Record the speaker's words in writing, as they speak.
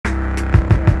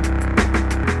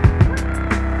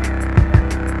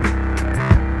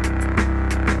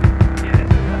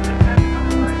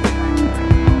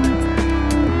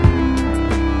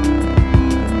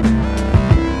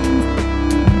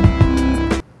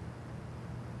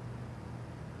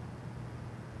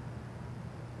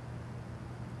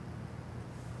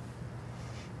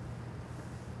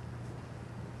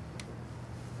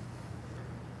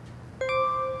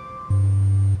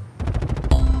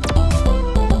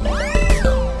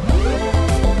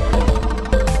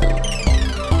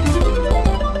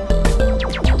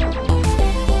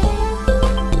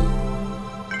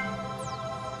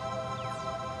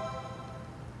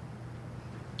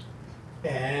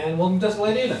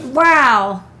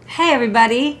Wow. Hey,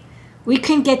 everybody. We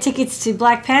couldn't get tickets to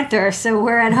Black Panther, so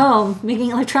we're at home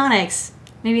making electronics.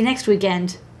 Maybe next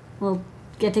weekend we'll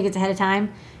get tickets ahead of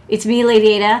time. It's me, Lady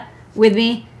Ada. With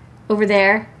me over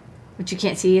there, which you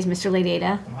can't see, is Mr. Lady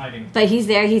Ada. I'm hiding. But he's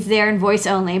there. He's there in voice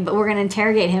only. But we're going to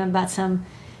interrogate him about some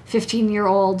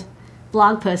 15-year-old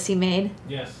blog post he made.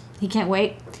 Yes. He can't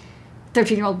wait.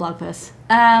 13-year-old blog post.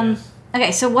 Yes.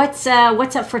 Okay, so what's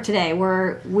up for today?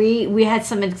 We had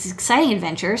some exciting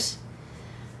adventures,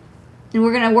 and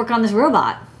we're gonna work on this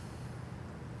robot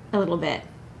a little bit.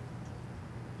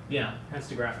 Yeah, that's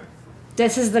the graphic.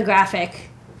 This is the graphic.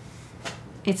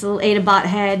 It's a little AdaBot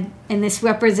head, and this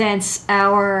represents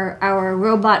our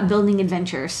robot building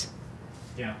adventures.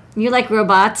 Yeah. You like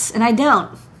robots, and I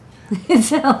don't.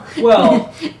 So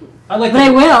Well, I like. But I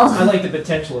will. I like the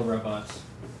potential of robots.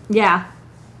 yeah.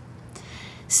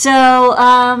 So,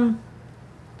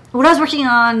 what I was working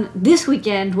on this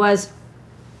weekend was,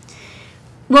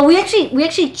 well, we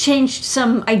actually changed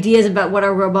some ideas about what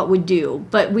our robot would do,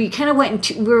 but we kind of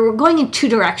we were going in two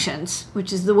directions,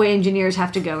 which is the way engineers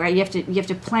have to go, right? You have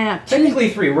to plan out. Technically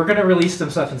three. We're gonna release some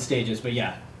stuff in stages, but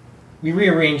yeah, we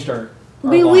rearranged our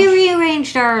We launch.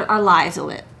 rearranged our lives a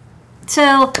bit.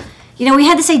 So, we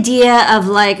had this idea of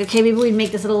like, okay, maybe we'd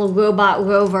make this little robot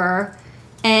rover,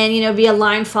 and be a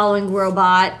line following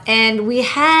robot. And we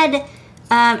had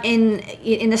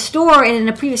in the store and in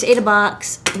a previous Ada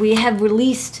box, we have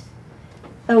released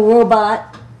a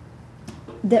robot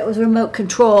that was remote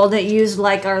control that used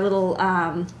like our little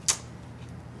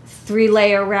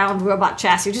 3-layer round robot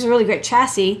chassis, which is a really great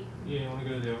chassis. Yeah, you want to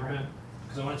go to the overhead?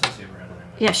 Because I want to test the overhead anyway.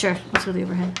 Yeah, sure. Let's go to the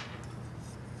overhead.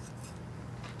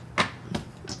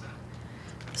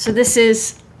 So this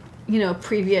is, a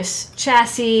previous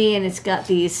chassis, and it's got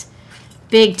these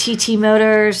big TT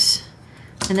motors,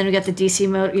 and then we got the DC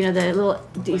motor, the little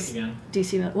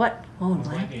DC motor. What? Oh, I'm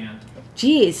my. blanking out.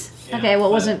 Jeez. Yeah, Okay, well,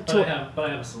 it wasn't... But I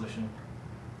have a solution.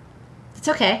 It's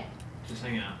okay. Just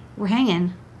hang out. We're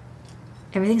hanging.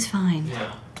 Everything's fine.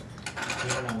 Yeah. We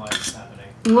don't know why it's happening.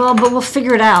 Well, but we'll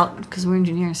figure it out, because we're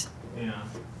engineers. Yeah.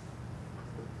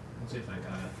 Let's see if I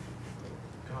got it.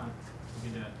 Come on.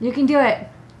 You can do it. You can do it.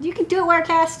 You can do it,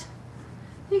 Wirecast.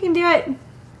 You can do it.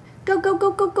 Go, go, go,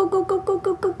 go, go, go, go, go,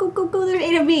 go, go, go, go, go. There's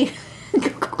 8 of me.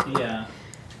 Yeah.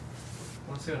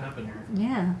 Let's see what happened here.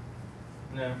 Yeah.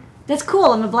 No. That's cool.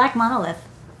 I'm a black monolith.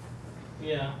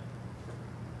 Yeah.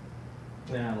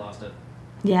 Nah, I lost it.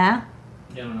 Yeah?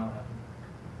 Yeah, I don't know what happened.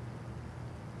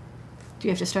 Do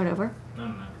you have to start over? I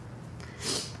don't know.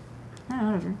 Oh,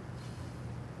 whatever. It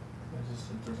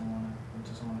doesn't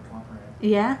want to cooperate.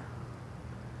 Yeah?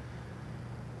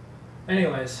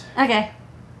 Anyways, Okay.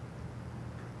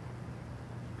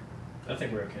 I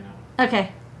think we're okay now.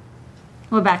 Okay.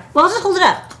 We're back. Well, I'll just hold it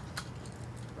up.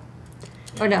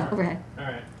 Or no, overhead.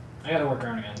 Alright. I gotta work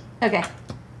around again. Okay.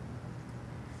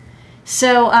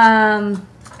 So,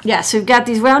 so we've got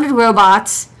these rounded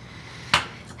robots.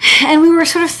 And we were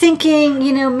sort of thinking,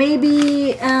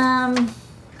 maybe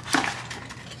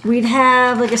we'd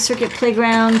have like a circuit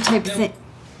playground type thing.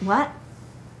 What?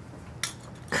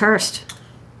 Cursed.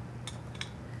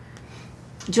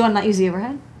 Do you want to not use the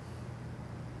overhead?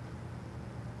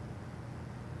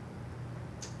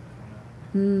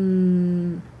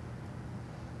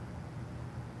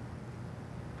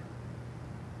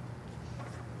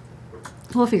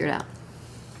 We'll figure it out.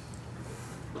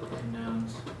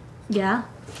 Nouns. Yeah?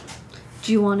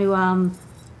 Do you want to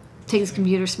take this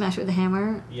computer, smash it with a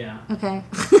hammer? Yeah. Okay.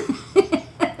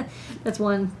 That's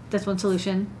one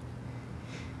solution.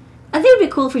 I think it'd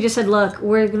be cool if we just said, look,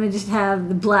 we're going to just have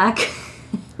the black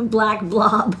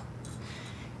blob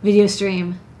video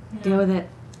stream. Yeah. Deal with it.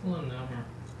 Hold on now here.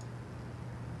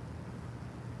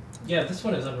 Yeah, this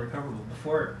one is unrecoverable.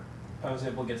 Before I was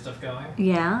able to get stuff going.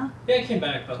 Yeah? Yeah, it came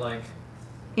back, but like...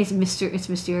 It's mysterious.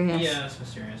 Yeah, it's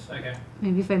mysterious. Okay.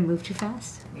 Maybe if I move too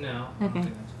fast? No. I don't Okay.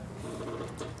 think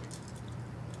that's it.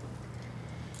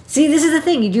 See, this is the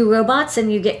thing. You do robots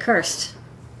and you get cursed.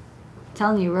 I'm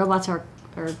telling you, robots are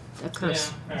a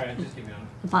curse Yeah, alright, just keep going.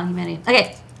 upon humanity.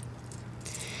 Okay.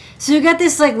 So we got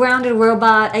this like rounded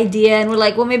robot idea, and we're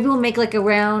like, well, maybe we'll make like a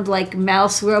round like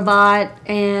mouse robot,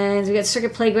 and we got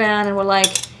circuit playground, and we're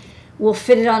like, we'll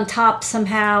fit it on top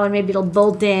somehow, and maybe it'll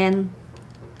bolt in.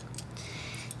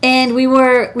 And we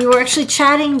were actually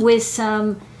chatting with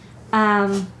some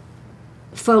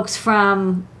folks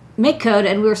from MakeCode,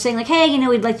 and we were saying like, hey,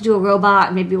 we'd like to do a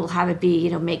robot. Maybe we'll have it be,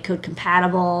 MakeCode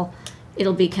compatible.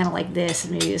 It'll be kind of like this,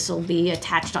 and maybe this will be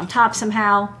attached on top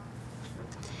somehow.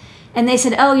 And they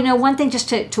said, oh, one thing just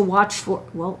to watch for.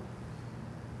 Well,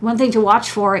 one thing to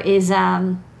watch for is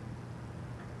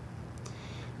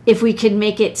if we could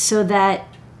make it so that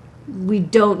we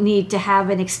don't need to have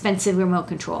an expensive remote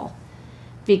control,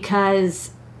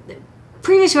 because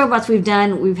previous robots we've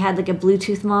done, we've had like a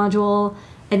Bluetooth module,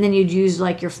 and then you'd use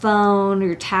like your phone or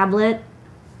your tablet,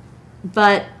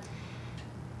 but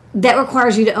that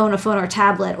requires you to own a phone or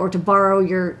tablet, or to borrow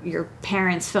your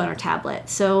parents' phone or tablet.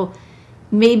 So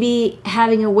maybe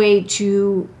having a way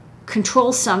to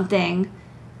control something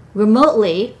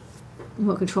remotely,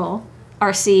 remote control,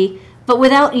 RC, but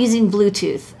without using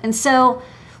Bluetooth. And so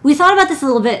we thought about this a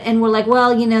little bit, and we're like,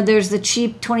 well, you know, there's the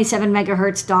cheap 27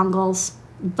 megahertz dongles,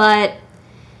 but,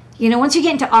 you know, once you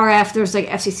get into RF, there's like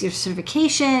FCC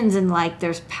certifications, and like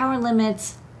there's power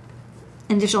limits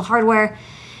and additional hardware.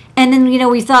 And then, you know,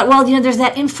 we thought, well, you know, there's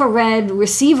that infrared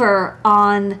receiver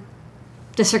on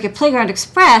the Circuit Playground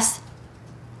Express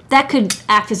that could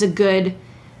act as a good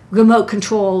remote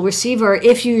control receiver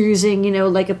if you're using, you know,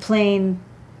 like a plain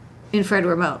infrared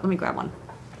remote. Let me grab one.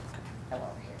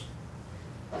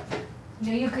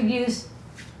 You know, you could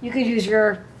use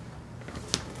your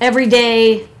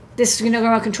everyday, this, you know,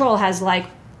 remote control has like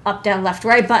up, down, left,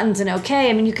 right buttons and okay.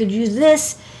 I mean, you could use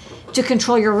this to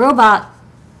control your robot.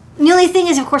 The only thing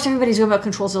is, of course, everybody's remote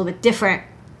control is a little bit different.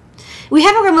 We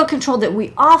have a remote control that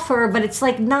we offer, but it's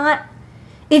like not,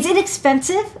 it's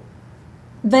inexpensive,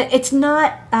 but it's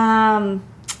not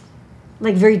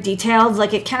like very detailed.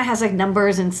 Like it kind of has like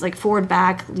numbers and it's like forward,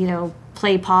 back, you know,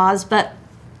 play, pause. But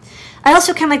I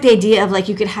also kind of like the idea of like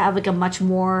you could have like a much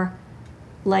more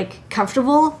like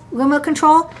comfortable remote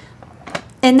control.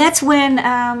 And that's when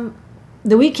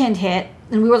the weekend hit,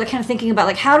 and we were like kind of thinking about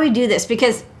like, how do we do this?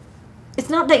 Because it's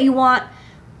not that you want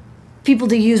people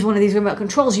to use one of these remote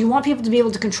controls. You want people to be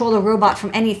able to control a robot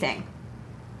from anything.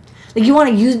 Like you want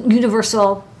a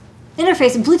universal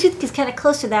interface, and Bluetooth is kind of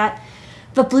close to that,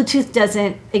 but Bluetooth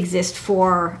doesn't exist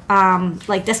for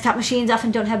like desktop machines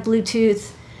often don't have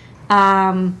Bluetooth,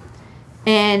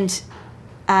 and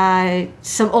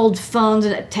some old phones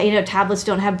and, you know, tablets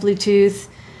don't have Bluetooth.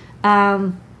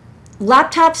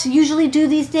 Laptops usually do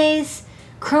these days.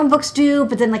 Chromebooks do,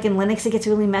 but then like in Linux it gets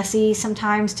really messy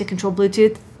sometimes to control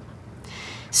Bluetooth.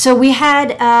 So we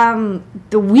had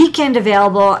the weekend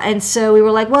available, and so we were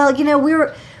like, well, you know,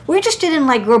 we're interested in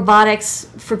like robotics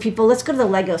for people. Let's go to the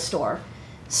Lego store.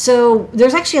 So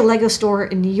there's actually a Lego store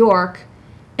in New York,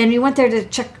 and we went there to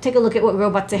take a look at what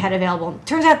robots they had available.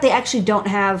 Turns out they actually don't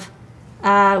have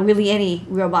really any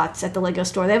robots at the Lego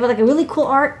store. They have like a really cool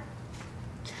art.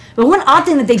 But one odd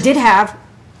thing that they did have,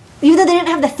 even though they didn't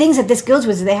have the things that this goes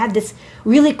with, they had this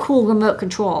really cool remote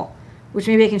control, which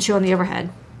maybe I can show on the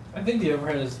overhead. I think the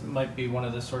overhead might be one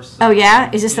of the sources. Oh yeah,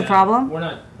 is this the problem?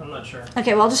 I'm not sure.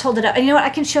 Okay, well I'll just hold it up. And you know what? I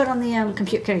can show it on the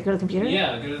computer. Can I go to the computer?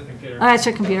 Yeah, go to the computer. All right,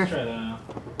 start computer. Let's try that out.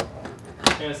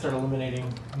 I gotta start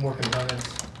eliminating more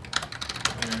components.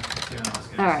 There, let's see how this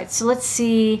goes. All right, so let's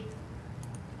see.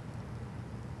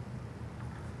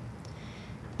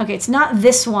 Okay, it's not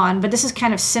this one, but this is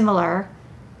kind of similar.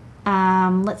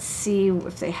 Let's see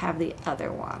if they have the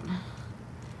other one.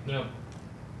 No.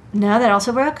 No, that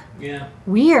also broke? Yeah.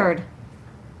 Weird.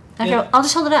 Okay, Yeah. I'll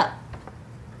just hold it up.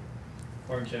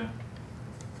 Orange, yeah.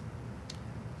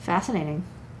 Fascinating.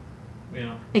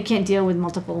 Yeah. It can't deal with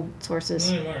multiple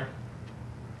sources. Not anymore.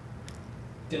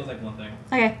 Feels like one thing.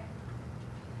 Okay.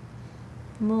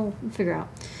 We'll figure out.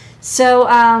 So,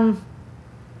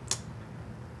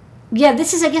 yeah,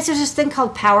 this is, I guess there's this thing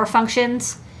called Power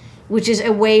Functions, which is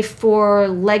a way for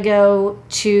Lego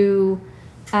to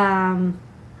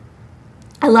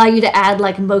allow you to add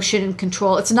like motion and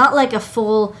control. It's not like a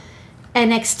full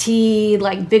NXT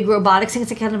like big robotics thing.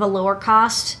 It's a kind of a lower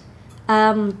cost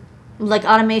like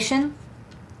automation,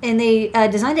 and they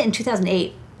designed it in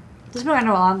 2008. This has been around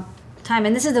a long time,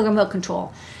 and this is the remote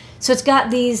control. So it's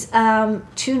got these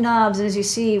two knobs, and as you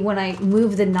see, when I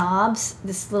move the knobs,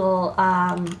 this little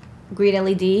green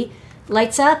LED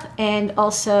lights up, and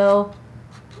also,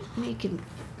 you can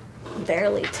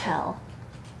barely tell.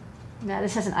 Now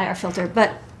this has an IR filter,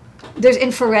 but there's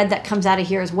infrared that comes out of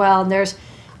here as well, and there's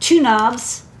two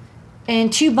knobs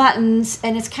and two buttons,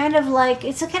 and it's kind of like,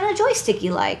 it's a kind of joysticky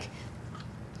like.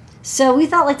 So we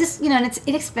thought like this, you know, and it's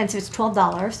inexpensive, it's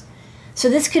 $12. So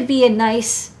this could be a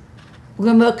nice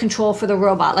remote control for the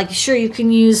robot. Like, sure, you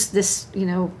can use this, you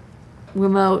know,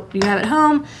 remote you have at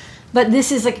home, but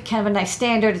this is like kind of a nice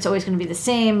standard. It's always going to be the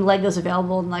same. Lego's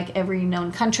available in like every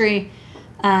known country.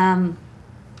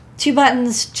 Two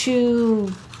buttons,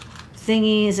 two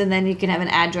thingies, and then you can have an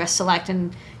address select,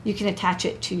 and you can attach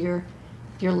it to your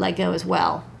Lego as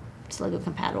well. It's Lego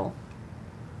compatible.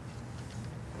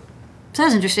 So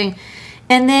that's interesting.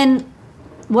 And then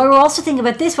what we're also thinking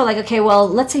about this, we're like, okay, well,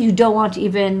 let's say you don't want to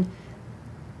even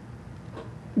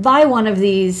buy one of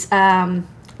these Lego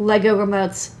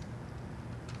remotes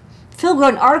Phil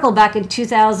wrote an article back in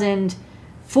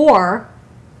 2004.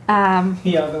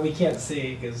 Yeah, but we can't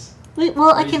see because.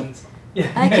 Well, I can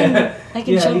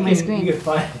show you my screen. You can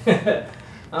find.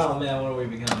 Oh man, what have we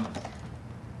become?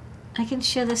 I can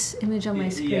share this image on my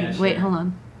screen. Yeah, sure. Wait, hold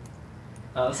on.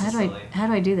 Oh, this is silly. How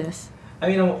do I do this? I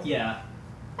mean, yeah.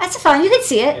 That's fine. You can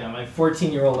see it. Yeah, my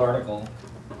 14-year-old article.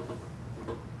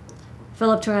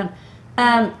 Philip Turan.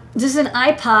 This is an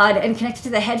iPod, and connected to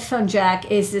the headphone jack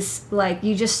is this, like,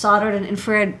 you just soldered an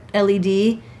infrared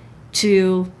LED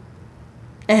to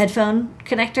a headphone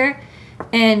connector,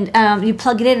 and you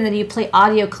plug it in, and then you play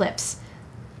audio clips.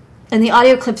 And the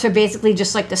audio clips are basically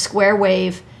just like the square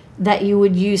wave that you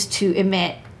would use to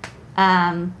emit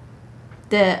the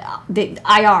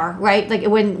IR, right? Like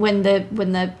when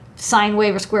the sine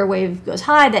wave or square wave goes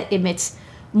high, that emits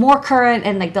more current,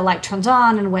 and like the light turns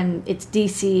on, and when it's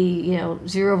DC,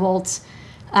 0 volts,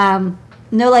 no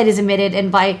light is emitted.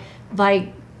 And by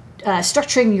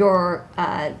structuring your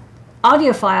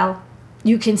audio file,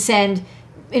 you can send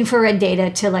infrared data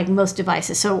to like most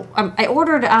devices. So I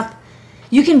ordered up.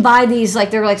 You can buy these, like,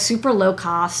 they're like super low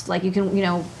cost. Like, you can,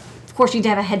 of course, you need to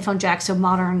have a headphone jack. So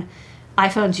modern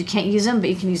iPhones, you can't use them, but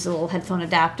you can use the little headphone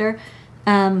adapter.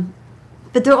 But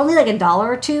they're only like $1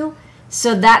 or $2.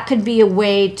 So that could be a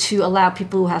way to allow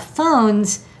people who have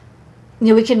phones,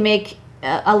 we can make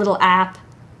a little app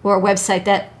or a website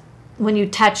that when you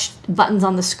touch buttons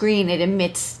on the screen,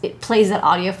 it plays that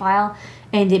audio file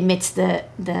and emits the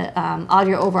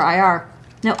audio over IR.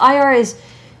 Now, IR is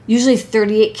usually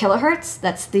 38 kilohertz.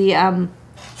 That's the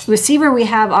receiver we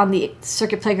have on the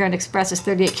Circuit Playground Express is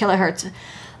 38 kilohertz.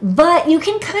 But you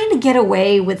can kind of get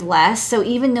away with less. So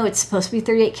even though it's supposed to be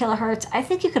 38 kilohertz, I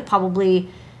think you could probably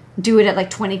do it at like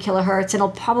 20 kilohertz. It'll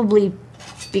probably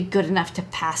be good enough to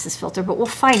pass this filter, but we'll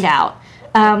find out.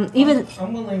 I'm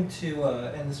willing to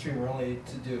end the stream early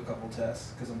to do a couple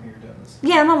tests because I'm here doing this.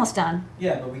 Yeah, I'm almost done.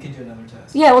 Yeah, but we can do another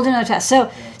test. Yeah, we'll do another test.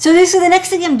 So the next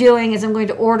thing I'm doing is I'm going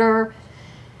to order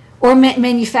or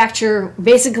manufacture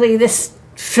basically this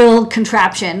filled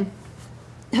contraption,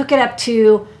 hook it up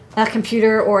to a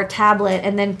computer or a tablet,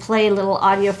 and then play little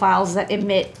audio files that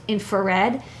emit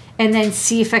infrared, and then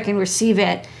see if I can receive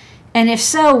it. And if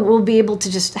so, we'll be able to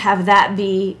just have that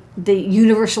be the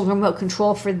universal remote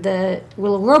control for the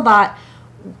little robot.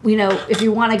 If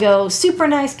you want to go super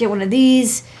nice, get one of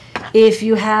these. If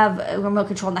you have a remote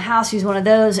control in the house, use one of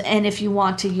those. And if you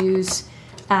want to use,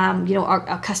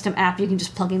 our custom app, you can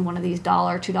just plug in one of these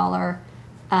 $2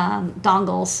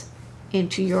 dongles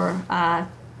into your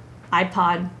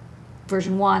iPod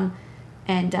version 1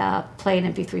 and play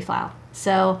an MP3 file.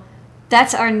 So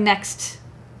that's our next.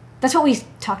 That's what we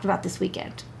talked about this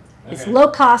weekend. Okay. It's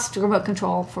low-cost remote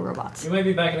control for robots. We might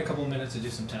be back in a couple minutes to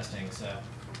do some testing, so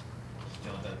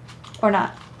deal with it. Or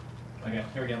not. Okay,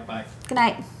 here we go. Bye. Good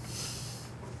night.